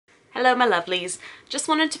Hello my lovelies, just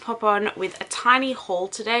wanted to pop on with a tiny haul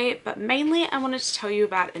today, but mainly I wanted to tell you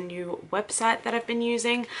about a new website that I've been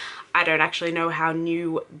using. I don't actually know how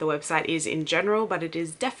new the website is in general, but it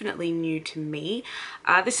is definitely new to me.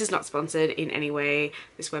 This is not sponsored in any way.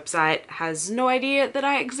 This website has no idea that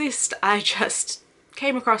I exist. I just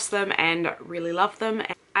came across them and really love them.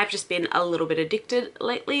 I've just been a little bit addicted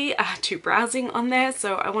lately to browsing on there,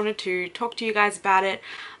 so I wanted to talk to you guys about it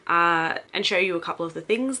and show you a couple of the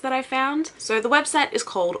things that I found. So the website is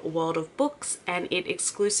called World of Books and it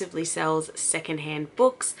exclusively sells secondhand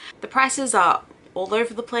books. The prices are all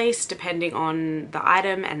over the place depending on the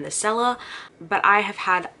item and the seller, but I have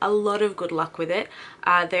had a lot of good luck with it.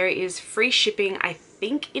 There is free shipping, I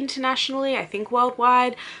think internationally, I think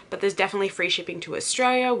worldwide, but there's definitely free shipping to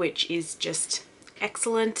Australia, which is just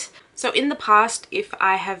excellent. So in the past, if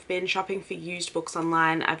I have been shopping for used books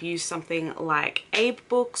online, I've used something like Abe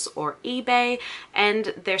Books or eBay,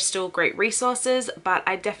 and they're still great resources, but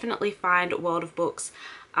I definitely find World of Books,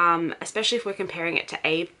 especially if we're comparing it to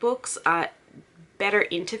Abe Books, better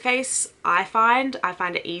interface. I find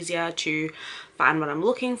it easier to find what I'm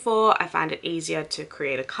looking for. I find it easier to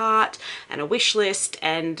create a cart and a wish list,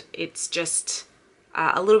 and it's just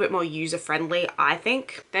a little bit more user-friendly, I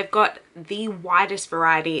think. They've got the widest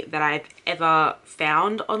variety that I've ever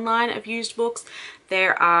found online of used books.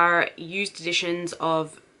 There are used editions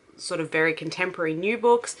of sort of very contemporary new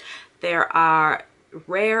books. There are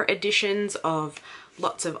rare editions of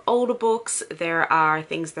lots of older books. There are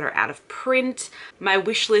things that are out of print. My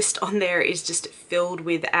wish list on there is just filled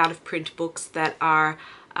with out of print books that are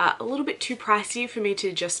a little bit too pricey for me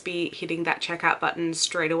to just be hitting that checkout button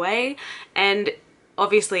straight away. And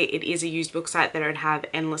obviously it is a used book site. They don't have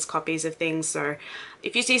endless copies of things, so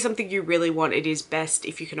if you see something you really want, it is best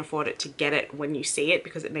if you can afford it to get it when you see it,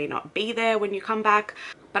 because it may not be there when you come back.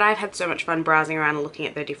 But I've had so much fun browsing around and looking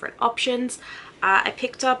at their different options. I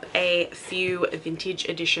picked up a few vintage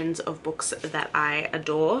editions of books that I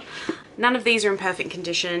adore. None of these are in perfect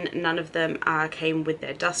condition. None of them came with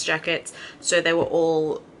their dust jackets, so they were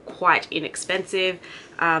all quite inexpensive.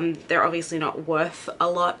 They're obviously not worth a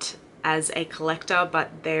lot as a collector, but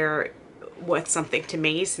they're worth something to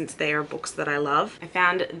me since they are books that I love. I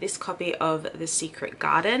found this copy of The Secret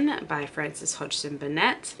Garden by Frances Hodgson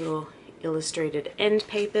Burnett. Little illustrated end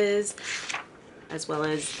papers as well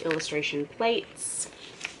as illustration plates.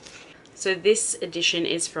 So this edition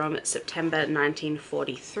is from September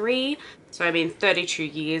 1943. So I mean 32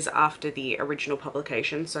 years after the original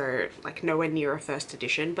publication, so like nowhere near a first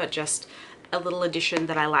edition, but just a little edition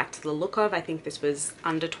that I liked the look of. I think this was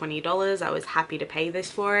under $20. I was happy to pay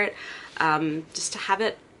this for it, just to have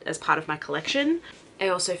it as part of my collection. I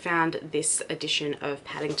also found this edition of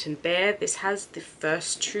Paddington Bear. This has the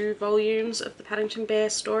first 2 volumes of the Paddington Bear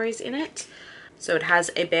stories in it. So it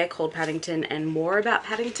has A Bear Called Paddington and More About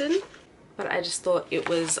Paddington. But I just thought it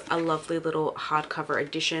was a lovely little hardcover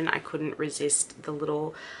edition. I couldn't resist the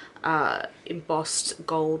little embossed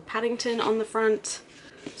gold Paddington on the front.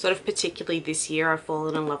 Sort of particularly this year, I've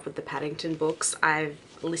fallen in love with the Paddington books. I've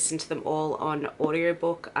listened to them all on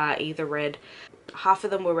audiobook, either read, half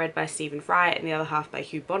of them were read by Stephen Fry and the other half by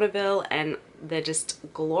Hugh Bonneville, and they're just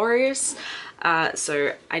glorious.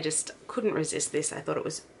 So I just couldn't resist this. I thought it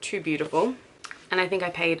was too beautiful. And I think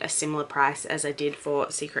I paid a similar price as I did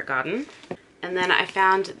for Secret Garden. And then I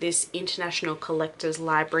found this International Collectors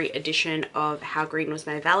Library edition of How Green Was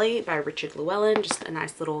My Valley by Richard Llewellyn. Just a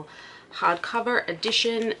nice little hardcover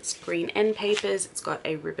edition. It's green end papers. It's got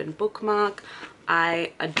a ribbon bookmark.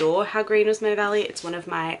 I adore How Green Was My Valley. It's one of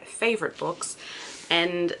my favorite books,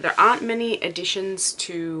 and there aren't many editions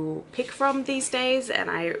to pick from these days,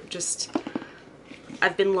 and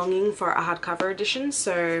I've been longing for a hardcover edition,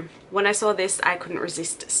 so when I saw this I couldn't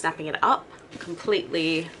resist snapping it up.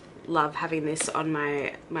 Completely love having this on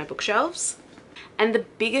my bookshelves. And the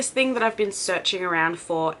biggest thing that I've been searching around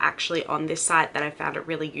for actually on this site that I found it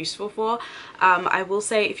really useful for, I will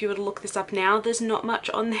say if you were to look this up now, there's not much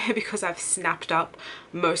on there because I've snapped up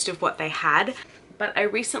most of what they had. But I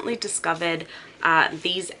recently discovered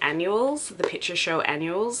these annuals, the Picture Show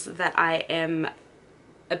annuals, that I am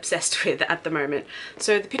obsessed with at the moment.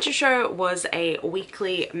 So the Picture Show was a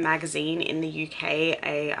weekly magazine in the UK,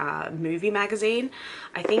 a movie magazine.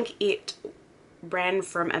 I think it ran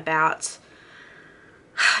from about,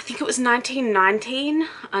 I think it was 1919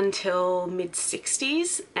 until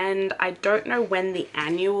mid-60s, and I don't know when the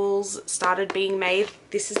annuals started being made.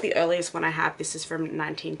 This is the earliest one I have. This is from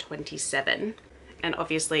 1927, and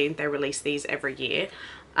obviously they release these every year.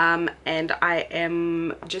 And I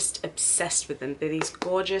am just obsessed with them. They're these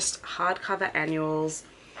gorgeous hardcover annuals.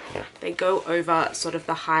 They go over sort of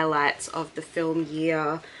the highlights of the film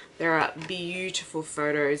year, There are beautiful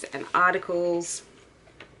photos and articles.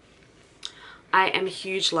 I am a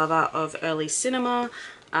huge lover of early cinema,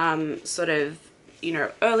 sort of, you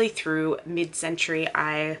know, early through mid-century.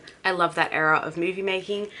 I love that era of movie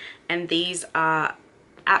making, and these are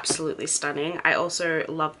absolutely stunning. I also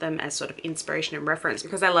love them as sort of inspiration and reference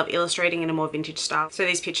because I love illustrating in a more vintage style. So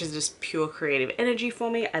these pictures are just pure creative energy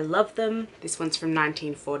for me. I love them. This one's from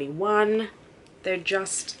 1941. They're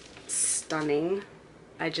just stunning.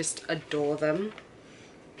 I just adore them.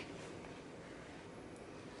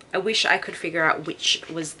 I wish I could figure out which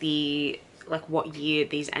was the, like what year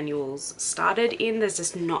these annuals started in. There's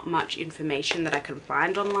just not much information that I can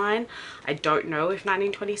find online. I don't know if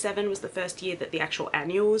 1927 was the first year that the actual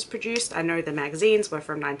annual was produced. I know the magazines were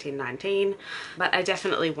from 1919, but I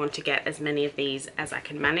definitely want to get as many of these as I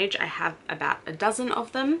can manage. I have about a dozen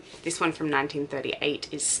of them. This one from 1938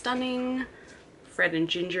 is stunning. Fred and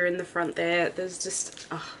Ginger in the front there. There's just,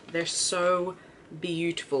 oh, they're so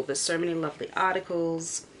beautiful. There's so many lovely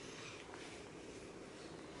articles.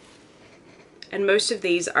 And most of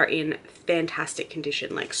these are in fantastic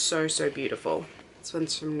condition, like so beautiful. This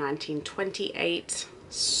one's from 1928,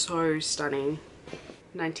 so stunning.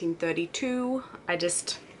 1932,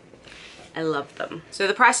 I love them. So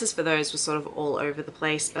the prices for those were sort of all over the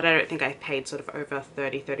place, but I don't think I paid sort of over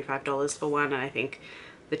 $30, $35 for one, and I think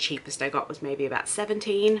the cheapest I got was maybe about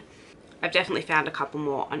 $17. I've definitely found a couple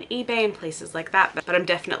more on eBay and places like that, but I'm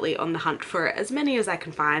definitely on the hunt for as many as I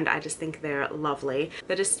can find. I just think they're lovely.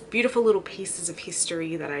 They're just beautiful little pieces of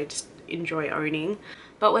history that I just enjoy owning.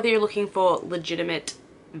 But whether you're looking for legitimate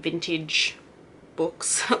vintage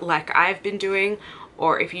books like I've been doing,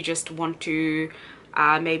 or if you just want to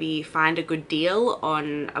maybe find a good deal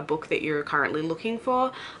on a book that you're currently looking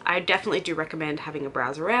for, I definitely do recommend having a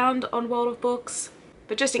browse around on World of Books.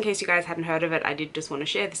 But just in case you guys hadn't heard of it, I did just want to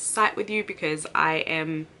share this site with you because I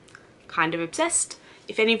am kind of obsessed.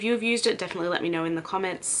 If any of you have used it, definitely let me know in the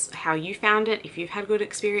comments how you found it, if you've had good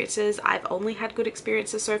experiences. I've only had good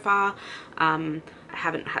experiences so far. I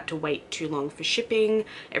haven't had to wait too long for shipping.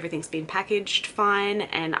 Everything's been packaged fine,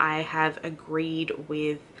 and I have agreed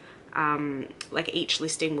with, like each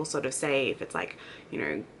listing will sort of say if it's like, you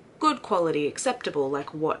know, good quality, acceptable,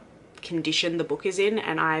 like what condition the book is in,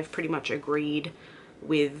 and I've pretty much agreed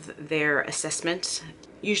with their assessment.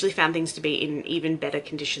 Usually found things to be in even better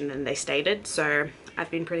condition than they stated, so I've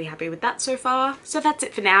been pretty happy with that so far. So that's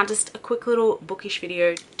it for now, just a quick little bookish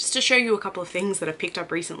video just to show you a couple of things that I've picked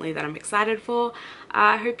up recently that I'm excited for.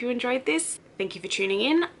 I hope you enjoyed this. Thank you for tuning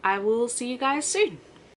in. I will see you guys soon.